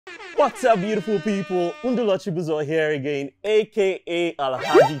What's up, beautiful people? Undula Chibuzo here again, aka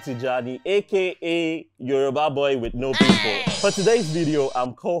Alhaji Tijani, aka Yoruba boy with no people. For today's video,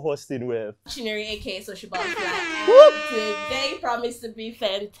 I'm co-hosting with Chineri, aka Social Butterfly, and today promised to be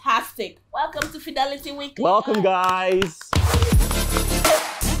fantastic. Welcome to Fidelity Weekly. Welcome, guys.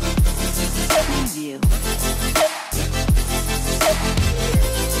 Preview.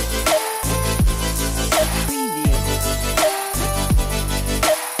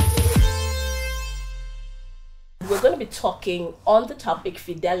 We're going to be talking on the topic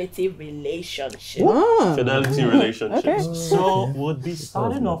fidelity relationship. Fidelity relationships. Okay. So we'll be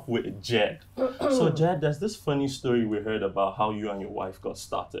starting off with Jed. So Jed, there's this funny story we heard about how you and your wife got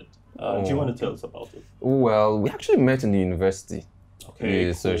started. Do you want to tell us about it? Well, we actually met in the university. Okay,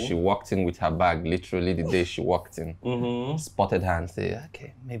 Yeah, so she walked in with her bag, literally the day she walked in. Spotted her and said,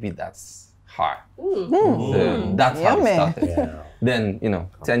 okay, maybe that's her. So that's how it started. Yeah. Then,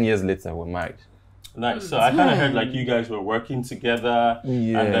 10 years later, we're married. Nice. So I kind of heard like you guys were working together,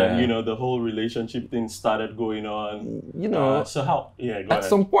 and then the whole relationship thing started going on. So how? Yeah, go At ahead.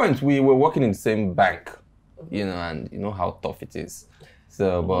 some point, we were working in the same bank, and you know how tough it is.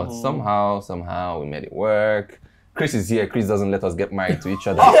 So, but somehow we made it work. Chris is here. Chris doesn't let us get married to each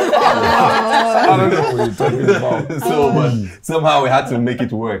other. I don't know what you're talking about. So, but somehow we had to make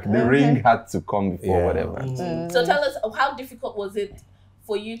it work. The ring had to come before whatever. So tell us, how difficult was it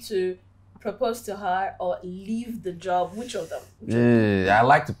for you to propose to her or leave the job? Which of them? I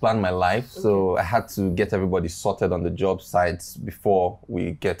like to plan my life, so I had to get everybody sorted on the job sites before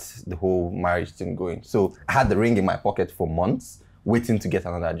we get the whole marriage thing going. So I had the ring in my pocket for months, waiting to get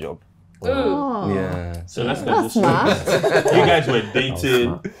another job. Yeah. So let's get this straight. You guys were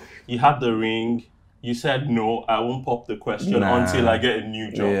dating. You had the ring. You said no, I won't pop the question until I get a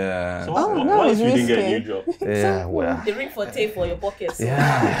new job. Yeah. So what if you didn't get a new job? Yeah, well. The ring for tape for your pockets.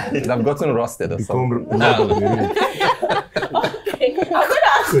 Yeah. I've gotten rusted or something. Okay, I'm going to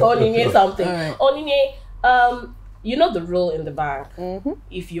ask Onyinye something. Onyinye, you know the rule in the bank.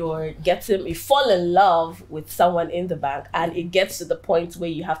 If you fall in love with someone in the bank and it gets to the point where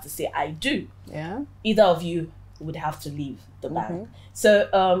you have to say, I do, either of you would have to leave the bank.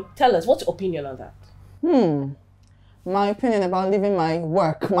 So tell us, what's your opinion on that? My opinion about leaving my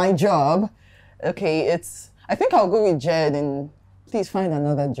work, my job. Okay, I think I'll go with Jed and please find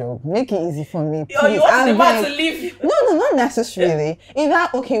another job. Make it easy for me, please. Oh, you want the man to leave? No, not necessarily. Either,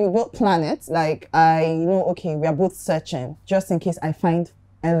 okay, we both plan it. Like, I know, okay, we are both searching. Just in case I find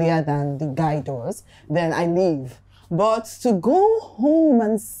earlier than the guy does, then I leave. But to go home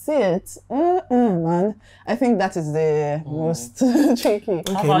and sit, man, I think that is the most tricky.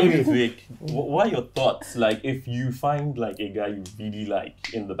 How about you, Vic? What are your thoughts? Like, if you find like a guy you really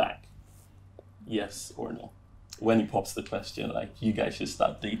like in the bank, yes or no? When he pops the question, like, you guys should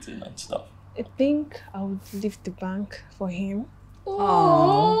start dating and stuff. I think I would leave the bank for him.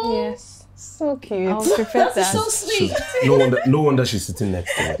 Oh, Yes. so cute. I would prefer that. That's so sweet. No wonder she's sitting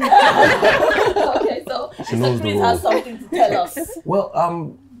next to me. Okay, so Mr. Chris has something to tell us. Well,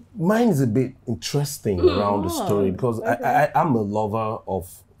 mine is a bit interesting around the story because I'm a lover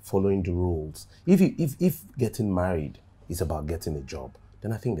of following the rules. If getting married is about getting a job,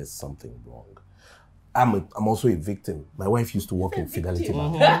 then I think there's something wrong. I'm also a victim. My wife used to work in Fidelity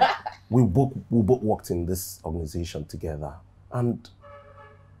Bank. We both worked in this organization together, and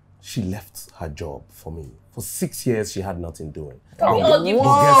she left her job for me. For 6 years, she had nothing doing. Can we all give this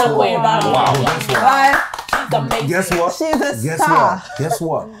Guess what? away around? She's amazing. Guess what? She's a star. Guess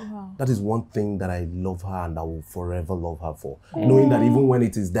what? That is one thing that I love her and I will forever love her for. Knowing that even when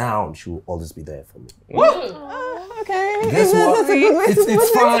it is down, she will always be there for me. Okay. Guess what? That's a good way to It's put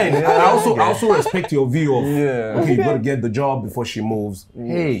it. fine. I also respect your view of, okay, you got to Okay. get the job before she moves.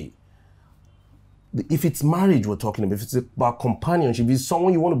 Hey, if it's marriage we're talking about, if it's about companionship, if it's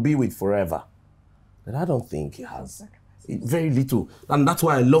someone you want to be with forever, then I don't think it has very little. And that's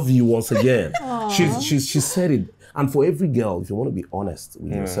why I love you once again. She said it. And for every girl, if you want to be honest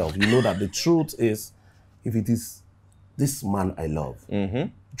with yourself, you know that the truth is, if it is this man I love,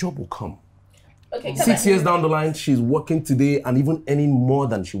 job will come. Okay, 6 years down the line, she's working today and even earning more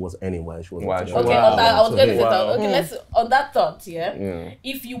than she was earning while she was working. Okay, Wow. I was going to say that. Wow. Okay, let's on that thought.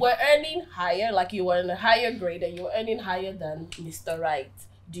 If you were earning higher, like you were in a higher grade and you were earning higher than Mr. Right,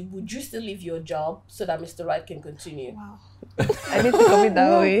 would you still leave your job so that Mr. Right can continue? Wow. I didn't think of it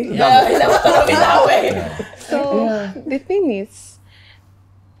that way. Yeah, I never thought of it that way. So the thing is,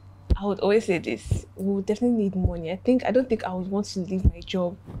 I would always say this: we would definitely need money. I don't think I would want to leave my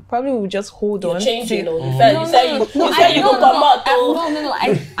job. Probably we would just hold You're on. changing, till- you said you said you go come out. No.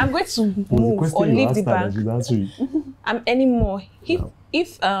 I'm going to move or leave the bank. I'm earning more.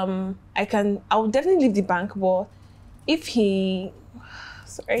 if I would definitely leave the bank, but if he,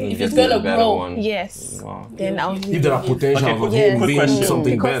 sorry, If it's gonna grow, yes, Wow. then I'll leave. If there are potential Okay, of quick- him quick being question.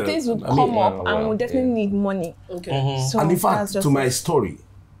 something because better. things would I mean, come up well, and we'll definitely need money. okay. So and in that's fact, just to my it. story,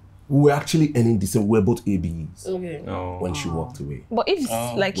 we were actually earning the same. We were both ABEs Okay. No. when she walked away. But if it's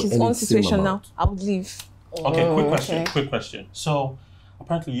like his Well, own any situation same now, amount. I would leave. Okay, quick question. Quick question. So,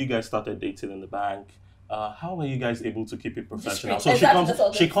 apparently, you guys started dating in the bank. How were you guys able to keep it professional? So Exactly, that's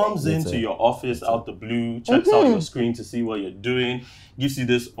what she I'm comes saying. into your office out the blue, checks out your screen to see what you're doing, gives you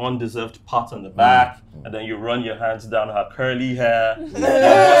this undeserved pat on the back, and then you run your hands down her curly hair. Your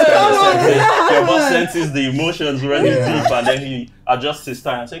boss senses the emotions running deep, and then he adjusts his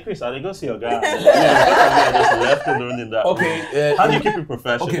time and say, "Chris, I go see your guy." I just left alone in that. Okay, room. How do you keep it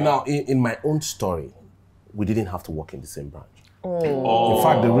professional? Okay, now in my own story, we didn't have to work in the same branch. Oh. In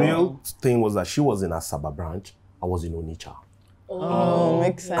fact, the real thing was that she was in Asaba branch, I was in Onitsha. Oh,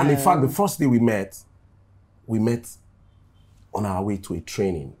 makes sense. And in fact, the first day we met on our way to a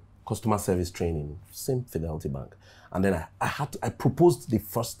training, customer service training, same Fidelity Bank. And then I proposed the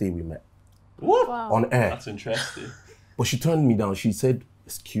first day we met What? on air. That's interesting. But she turned me down. She said,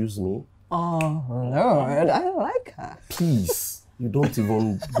 "Excuse me, Oh, Lord, I like her. please, you don't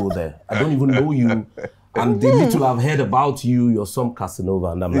even go there. I don't even know you. And the little I've heard about you, you're some Casanova."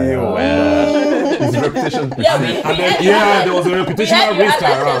 And I'm like, His reputation. Yeah, And then, yeah, there was a we reputational had you risk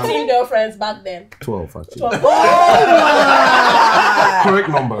had like around. 13 girlfriends back then. 12, actually. 12. Correct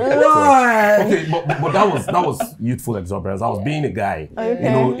number. Okay, but that was youthful exuberance. I was being a guy, you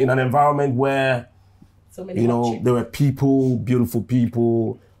know, in an environment where, So many you hot know, chicks. there were people, beautiful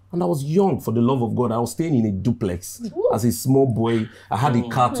people, and I was young. For the love of God, I was staying in a duplex as a small boy. I had a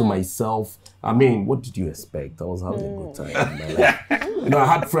car to myself. I mean, what did you expect? I was having a good time in my life. You know, I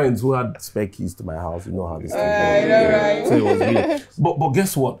had friends who had spare keys to my house. You know how this thing goes. So it was weird. But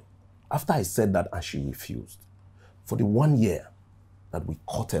guess what? After I said that and she refused, for the 1 year that we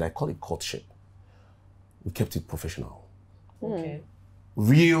courted, I call it courtship, we kept it professional. Okay.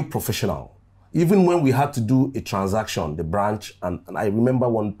 Real professional. Even when we had to do a transaction, the branch, and I remember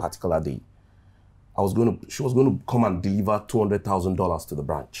one particular day, she was going to come and deliver $200,000 to the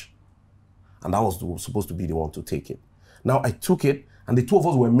branch. And I was supposed to be the one to take it. Now I took it, and the two of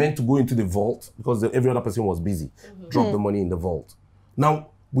us were meant to go into the vault because every other person was busy. Drop the money in the vault. Now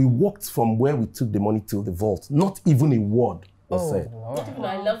we walked from where we took the money to the vault. Not even a word was said. Not even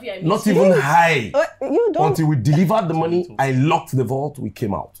I love you, I miss Not you. even hi. You don't. Until we delivered the money, I locked the vault, we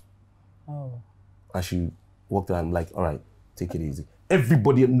came out. Oh. And she walked out, I'm like, all right, take it easy.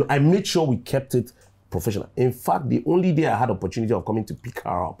 Everybody, I made sure we kept it professional. In fact, the only day I had opportunity of coming to pick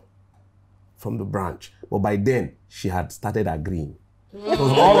her up from the branch, but by then, she had started agreeing.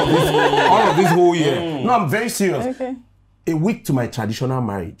 Because all of this whole year. No, I'm very serious. Okay. A week to my traditional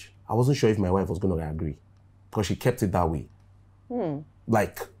marriage, I wasn't sure if my wife was going to agree because she kept it that way.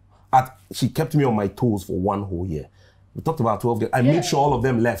 Like, she kept me on my toes for 1 whole year. We talked about 12 days. I made sure all of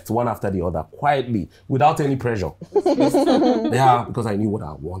them left one after the other, quietly, without any pressure. Yeah, because I knew what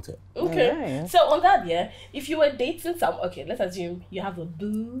I wanted. Okay. Yeah. So on that, yeah, if you were dating okay, let's assume you have a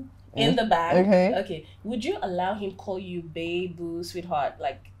boo in the bag. Okay. Okay. Would you allow him call you babe, boo, sweetheart,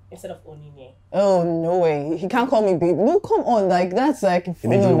 like instead of Onine? Oh, no way. He can't call me babe. No, come on. Like, that's like...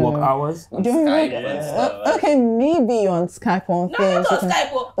 During work hours? During work, okay, maybe on Skype on No, things. not on Skype.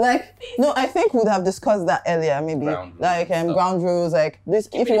 Oh. Like, no, I think we'd have discussed that earlier, maybe. Ground rules Like, and stuff. ground rules, like, this.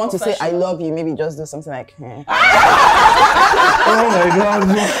 If you it want to say I professional. love you, maybe just do something like, Oh my God.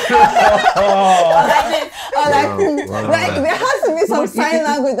 or like there has to be some sign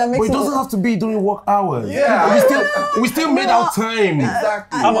language that But makes it doesn't have to be during work hours. Yeah. We still made our time.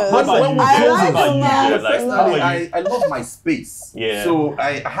 Exactly. How about when you? we I chose like About the you, math. like, how are you? I love my space. Yeah. So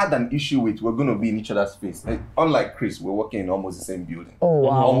I had an issue with we're going to be in each other's space. Like, unlike Chris, we're working in almost the same building. Oh,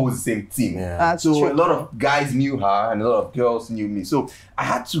 wow. Almost the same team. Yeah. That's So true. a lot of guys knew her and a lot of girls knew me. So I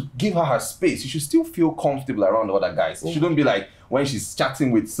had to give her space. You should still feel comfortable around the other guys. You shouldn't be like when she's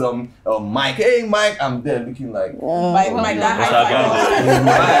chatting with some Mike. Hey, Mike, I'm there looking like My dad. What's that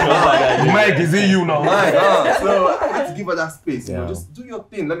guy doing? Mike, is it you now? Mike. So I had to give her that space. You know, Yeah. just do your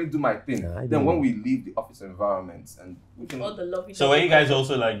thing. Let me do my thing. Yeah, I Then do. when we leave the office environment and we can. All the love. So were you guys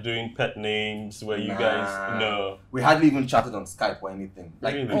also like doing pet names where you guys Nah. no? We hardly even chatted on Skype or anything.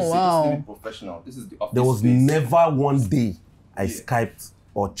 Like, Really? we sit, wow. just leave it professional. This is the office There was space. never one day I Skyped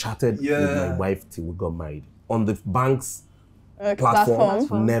or chatted with Yeah. my wife till we got married. On the bank's Like,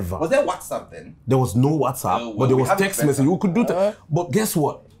 platform, never. Was there WhatsApp then? There was no WhatsApp, well, but there we was have it text better. message. We could do that. But guess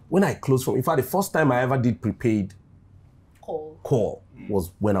what? When I closed from, in fact, the first time I ever did prepaid Cool. call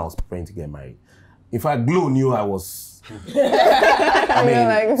was when I was preparing to get married. In fact, Glow knew I was. I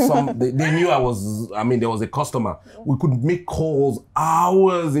mean, they knew I was. I mean, there was a customer. We could make calls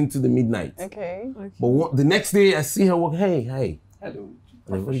hours into the midnight. Okay. But the next day, I see her work. Hey. Hello.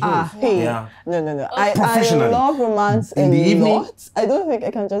 Hey. Yeah. No. Professionally. I love romance In the evening? lot. I don't think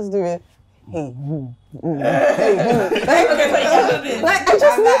I can just do it. Hey. Like, I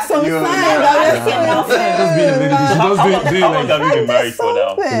just need some sign. Just being a lady. She does do How long have you been married for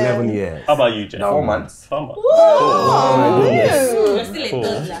now? 11 years. How about you, Jeff? 4 months. 4 months. Oh my goodness. You're still a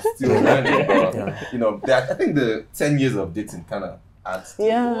toddler. Still learning, but, you know, I think the 10 years of dating kind of adds.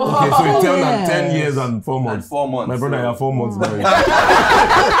 Yeah. Okay, so you tell them 10 years and 4 months. And 4 months. My brother, you're 4 months married.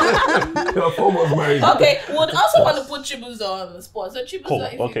 You're 4 months married. Okay, we would also want to put Chibuzo on the spot. So Chibuzo, Cool,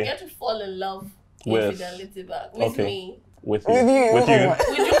 if okay. you get to fall in love With- Fidelity Bank, with okay. me, With you. With you. With you.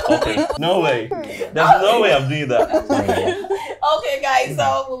 would you come Okay. No way. There's no way I'm doing that. Okay, guys,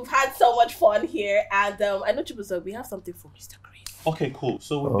 so we've had so much fun here, and I know Chibuzo, we have something for Mr. Chris. Okay, cool.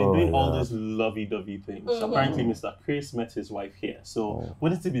 So we've been doing all yeah. these lovey-dovey things. Apparently, Mr. Chris met his wife here. So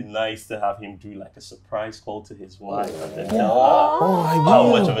wouldn't it be nice to have him do like a surprise call to his wife and then tell her how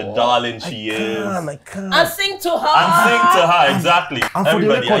much of a darling she is? I can't. And sing to her. And sing to her, exactly. And for the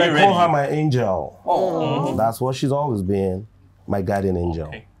Everybody, record, are you I call her ready? my angel. That's what she's always been. My guardian angel.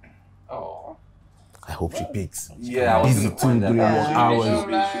 Okay. Oh. I hope she picks. Yeah, I was Busy gonna point 2-3 that more out. hours.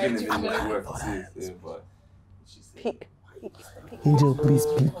 She didn't even know where to say, but she said. Peak. Angel, please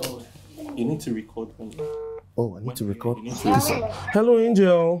pick. You need to record when Oh, I need to record. You need to record. Hello,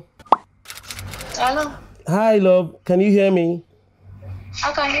 Angel. Hello, Hi, love. Can you hear me?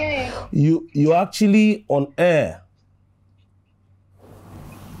 I can hear you. You're actually on air.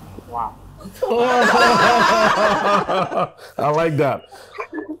 Wow. I like that.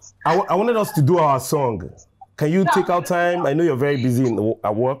 I wanted us to do our song. Can you take out time? I know you're very busy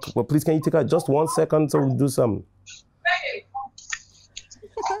at work, but please can you take out just 1 second so we do some?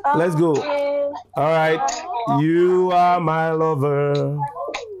 Let's go. All right. You are my lover.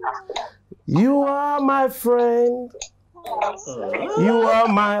 You are my friend. You are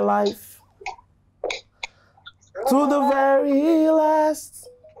my life. To the very last.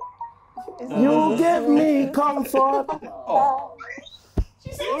 You give me comfort.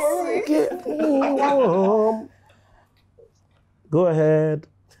 You give me warm. Go ahead.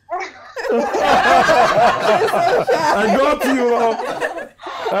 I got you, Mom.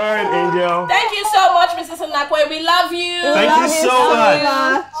 All right, Angel. Thank you so much, Mrs. Anakwe. We love you. Thank you so much.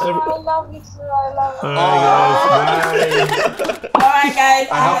 I love you too. I love you. All right, guys. Bye. All right, guys.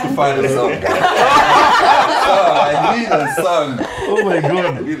 I have to find a song. I need a song. Oh my I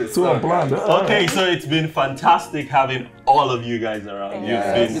God. need a So song. unplanned. Okay, so it's been fantastic having all of you guys around.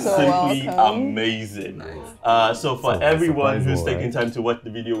 You've been So simply welcome. amazing. So for everyone who's surprise, taking time to watch the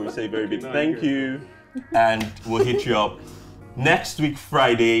video, we say very big thank you. And we'll hit you up next week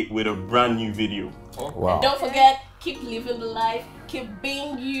Friday with a brand new video. Wow. Don't forget, keep living the life, keep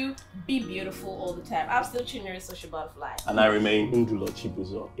being you, be beautiful all the time. I'm still Chinyere Social Butterfly. And I remain Ndulo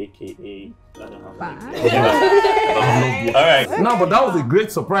Chibuzo, aka I don't have a All right. No, but that was a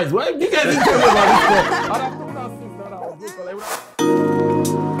great surprise. Why you guys didn't tell me about this?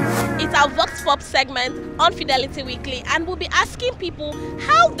 It's our Vox Pop segment on Fidelity Weekly, and we'll be asking people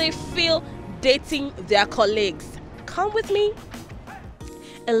how they feel dating their colleagues. Come with me.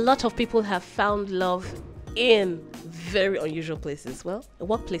 A lot of people have found love in very unusual places. Well, a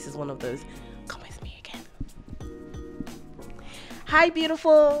workplace is one of those. Come with me again. Hi,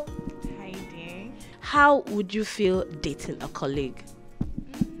 beautiful. Hi there. How would you feel dating a colleague?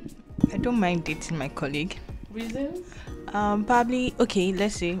 I don't mind dating my colleague. Reasons? Probably, okay,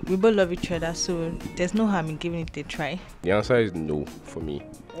 let's say we both love each other, so there's no harm in giving it a try. The answer is no for me.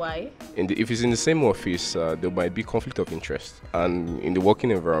 Why? If it's in the same office, there might be conflict of interest. And in the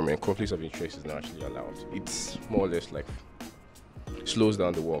working environment, conflict of interest is not actually allowed. It's more or less like slows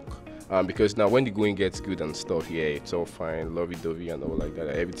down the work. Because now when the going gets good and stuff, yeah, it's all fine, lovey-dovey and all like that,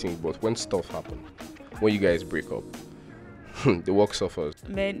 everything. But when stuff happens, when you guys break up, the work suffers.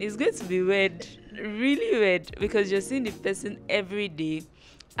 Man, it's going to be weird, really weird, because you're seeing the person every day,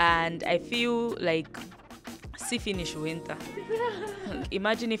 and I feel like see finish winter.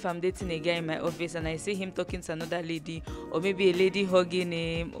 Imagine if I'm dating a guy in my office and I see him talking to another lady, or maybe a lady hugging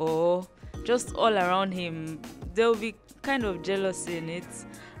him, or just all around him. There'll be kind of jealousy in it,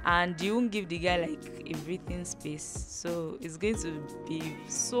 and you won't give the guy like a breathing space. So it's going to be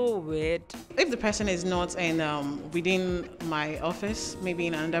so weird. If the person is not in within my office, maybe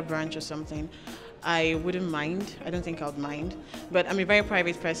in another branch or something, I wouldn't mind. I don't think I would mind. But I'm a very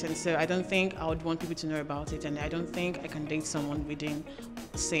private person, so I don't think I would want people to know about it, and I don't think I can date someone within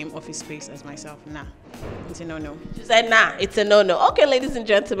same office space as myself. Nah, it's a no-no. She said, nah, it's a no-no. Okay, ladies and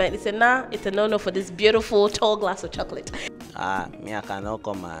gentlemen, it's a nah, it's a no-no for this beautiful tall glass of chocolate. Me, I cannot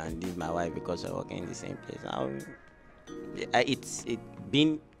come and leave my wife because we're working in the same place. It's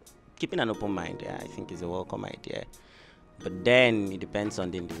been keeping an open mind. Yeah, I think is a welcome idea. But then it depends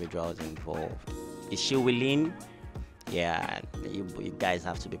on the individuals involved. Is she willing? Yeah, you guys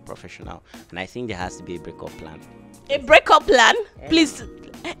have to be professional. And I think there has to be a breakup plan. A breakup plan? Please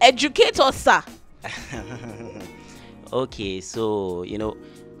educate us, sir. Okay, so, you know,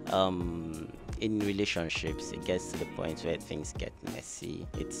 in relationships, it gets to the point where things get messy.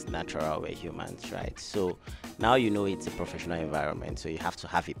 It's natural, we're humans, right? So now you know it's a professional environment, so you have to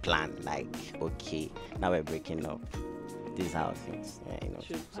have a plan. Like, okay, now we're breaking up. This is how things, you know.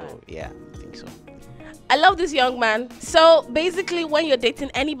 So yeah, I think so. I love this young man. So basically, when you're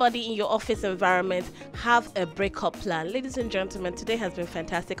dating anybody in your office environment, have a breakup plan. Ladies and gentlemen, today has been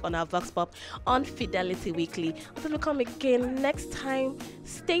fantastic on our Vox Pop on Fidelity Weekly. Until we come again next time,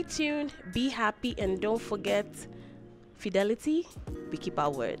 stay tuned, be happy, and don't forget, Fidelity, we keep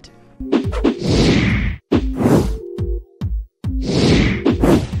our word.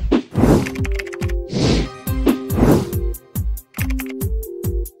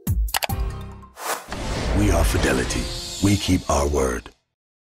 We are Fidelity. We keep our word.